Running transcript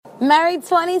Merry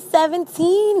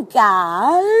 2017,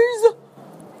 guys.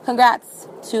 Congrats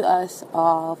to us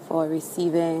all for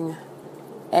receiving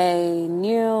a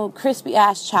new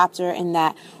crispy-ass chapter in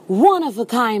that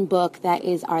one-of-a-kind book that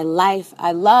is our life.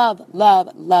 I love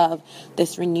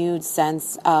this renewed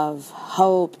sense of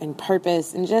hope and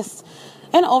purpose and just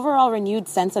an overall renewed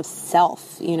sense of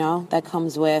self, that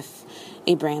comes with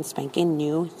a brand spanking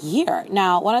new year.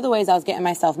 Now, one of the ways I was getting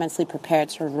myself mentally prepared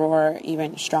to roar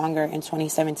even stronger in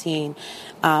 2017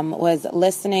 was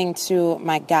listening to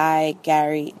my guy,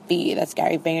 Gary V. That's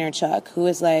Gary Vaynerchuk, who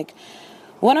is like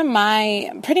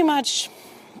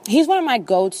he's one of my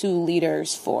go-to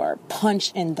leaders for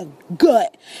punch in the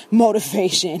gut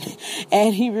motivation.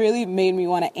 And he really made me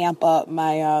want to amp up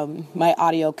my my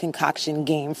audio concoction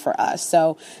game for us.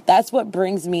 So that's what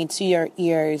brings me to your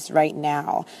ears right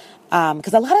now.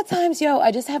 Because a lot of times,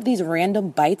 I just have these random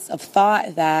bites of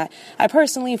thought that I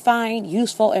personally find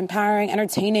useful, empowering,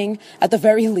 entertaining at the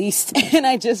very least. And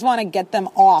I just want to get them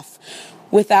off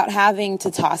without having to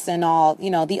toss in all,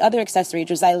 the other accessories,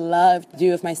 which I love to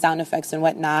do with my sound effects and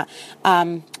whatnot.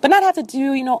 But not have to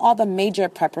do, all the major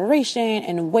preparation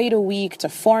and wait a week to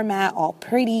format all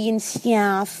pretty and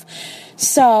stuff.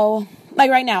 So, like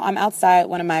right now, I'm outside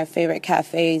one of my favorite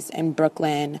cafes in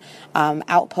Brooklyn,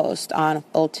 Outpost on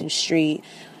Fulton Street.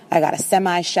 I got a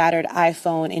semi-shattered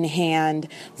iPhone in hand,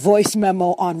 voice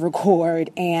memo on record,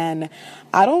 and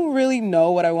I don't really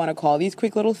know what I want to call these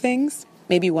quick little things.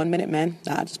 Maybe 1 minute men.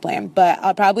 Nah, I'm just playing. But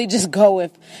I'll probably just go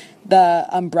with the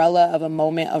umbrella of a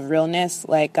moment of realness,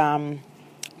 like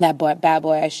that bad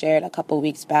boy I shared a couple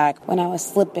weeks back when I was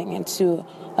slipping into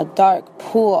a dark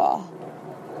pool.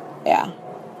 Yeah.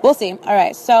 We'll see. All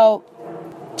right, so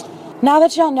now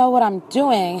that y'all know what I'm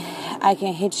doing, I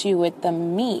can hit you with the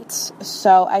meat.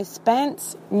 So I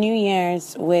spent New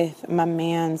Year's with my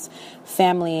man's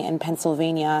family in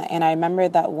Pennsylvania, and I remember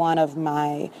that one of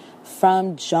my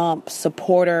from jump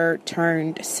supporter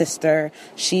turned sister,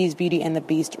 she's Beauty and the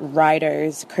Beast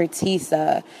writers,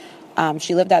 Curtisa,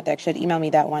 she lived out there. She had emailed me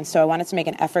that one. So I wanted to make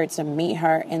an effort to meet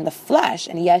her in the flesh.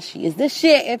 And yes, she is the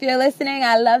shit. If you're listening,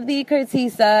 I love thee,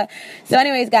 Curtisa. So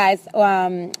anyways, guys,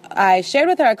 I shared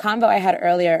with her a convo I had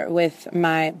earlier with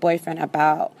my boyfriend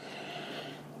about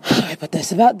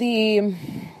the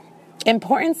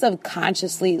importance of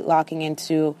consciously locking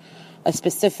into a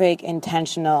specific,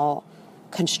 intentional,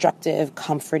 constructive,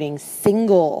 comforting,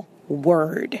 single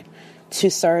word to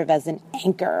serve as an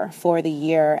anchor for the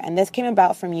year. And this came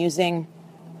about from using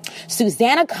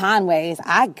Susanna Conway's,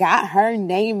 I got her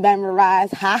name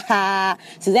memorized,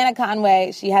 Susanna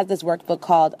Conway, she has this workbook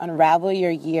called Unravel Your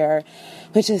Year,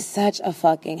 which is such a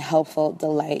fucking helpful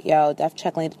delight. Def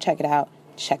check it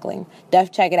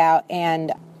out.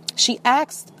 And she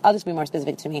asked, I'll just be more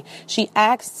specific to me. She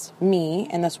asked me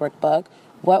in this workbook,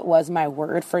 what was my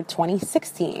word for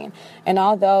 2016? And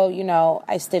although,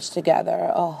 I stitched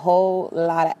together a whole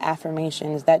lot of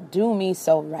affirmations that do me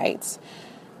so right,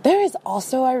 there is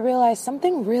also, I realized,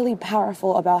 something really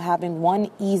powerful about having one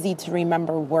easy to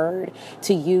remember word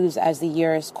to use as the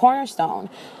year's cornerstone.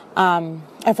 And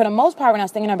for the most part, when I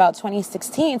was thinking about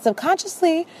 2016,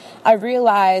 subconsciously, I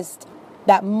realized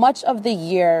that much of the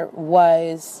year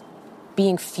was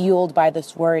being fueled by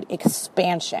this word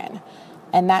expansion.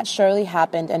 And that surely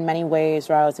happened in many ways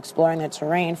where I was exploring the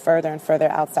terrain further and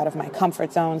further outside of my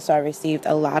comfort zone. So I received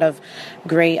a lot of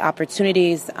great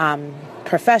opportunities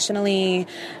professionally.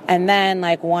 And then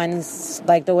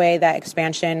the way that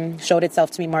expansion showed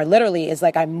itself to me more literally is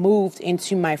I moved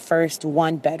into my first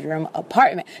 1-bedroom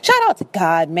apartment. Shout out to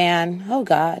God, man. Oh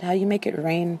God, how you make it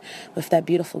rain with that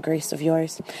beautiful grace of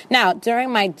yours. Now,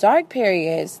 during my dark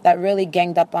periods that really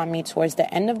ganged up on me towards the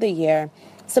end of the year,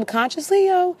 subconsciously,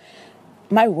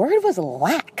 my word was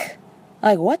lack.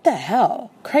 What the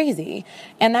hell? Crazy.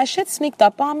 And that shit sneaked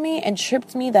up on me and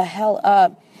tripped me the hell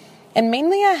up. And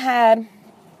mainly I had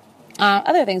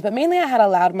other things, but mainly I had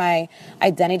allowed my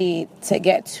identity to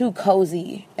get too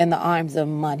cozy in the arms of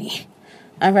money.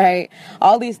 All right.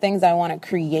 All these things I want to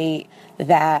create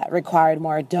that required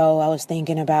more dough. I was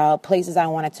thinking about places I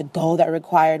wanted to go that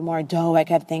required more dough. I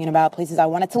kept thinking about places I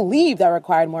wanted to leave that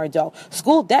required more dough.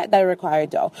 School debt that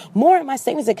required dough. More in my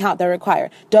savings account that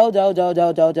required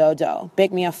dough.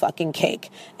 Bake me a fucking cake.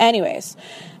 Anyways,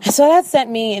 so that sent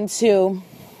me into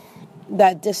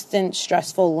that distant,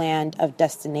 stressful land of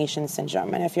destination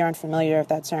syndrome. And if you're unfamiliar with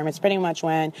that term, it's pretty much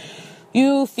when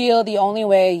you feel the only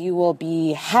way you will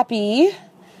be happy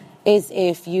is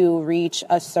if you reach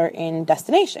a certain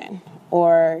destination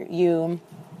or you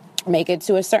make it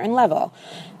to a certain level.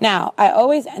 Now, I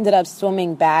always ended up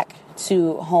swimming back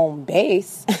to home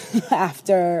base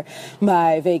after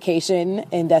my vacation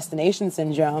and destination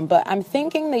syndrome, but I'm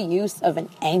thinking the use of an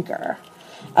anchor,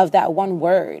 of that one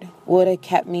word, would have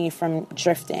kept me from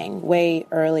drifting way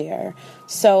earlier.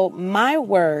 So my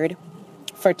word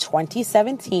for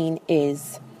 2017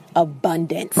 is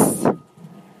abundance.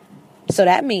 So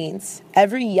that means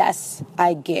every yes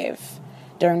I give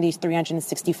during these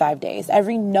 365 days,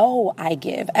 every no I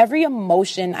give, every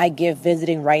emotion I give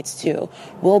visiting rights to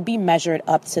will be measured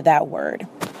up to that word.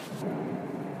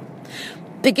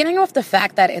 Beginning with the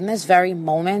fact that in this very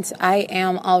moment, I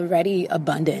am already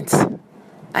abundant.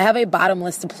 I have a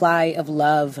bottomless supply of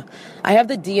love. I have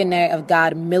the DNA of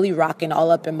God milli rocking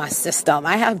all up in my system.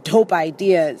 I have dope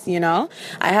ideas, I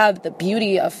have the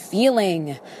beauty of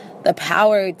feeling, the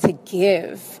power to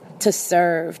give, to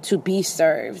serve, to be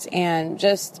served, and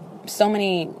just so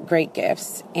many great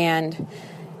gifts. And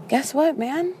guess what,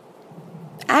 man?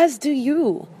 As do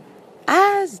you.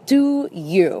 As do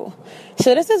you.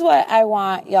 So this is what I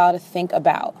want y'all to think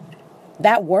about.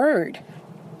 That word.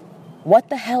 What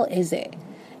the hell is it?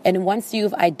 And once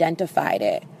you've identified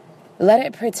it, let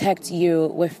it protect you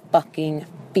with fucking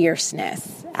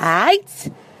fierceness.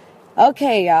 Alright?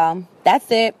 Okay, y'all. That's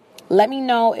it. Let me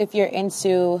know if you're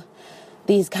into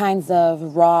these kinds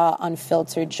of raw,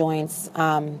 unfiltered joints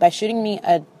by shooting me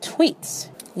a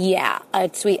tweet. Yeah, a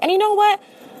tweet. And you know what?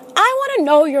 I want to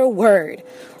know your word.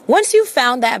 Once you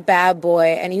found that bad boy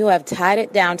and you have tied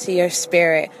it down to your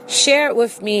spirit, share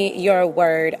with me your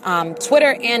word.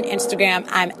 Twitter and Instagram,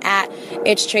 I'm at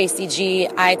It's Tracy G,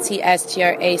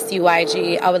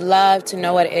 ITSTRACYG. I would love to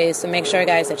know what it is, so make sure,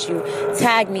 guys, that you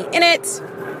tag me in it.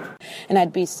 And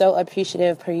I'd be so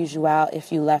appreciative, per usual,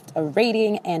 if you left a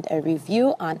rating and a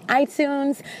review on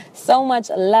iTunes. So much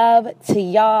love to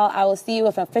y'all. I will see you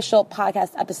with an official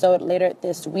podcast episode later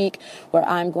this week where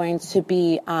I'm going to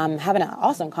be having an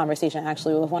awesome conversation,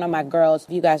 actually, with one of my girls.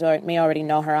 You guys may already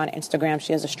know her on Instagram.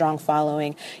 She has a strong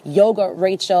following. Yoga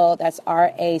Rachel. That's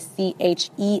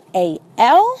RACHEAL.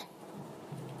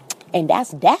 And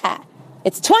that's that.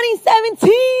 It's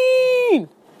 2017.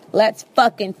 Let's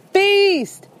fucking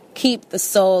feast. Keep the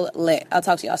soul lit. I'll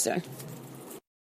talk to y'all soon.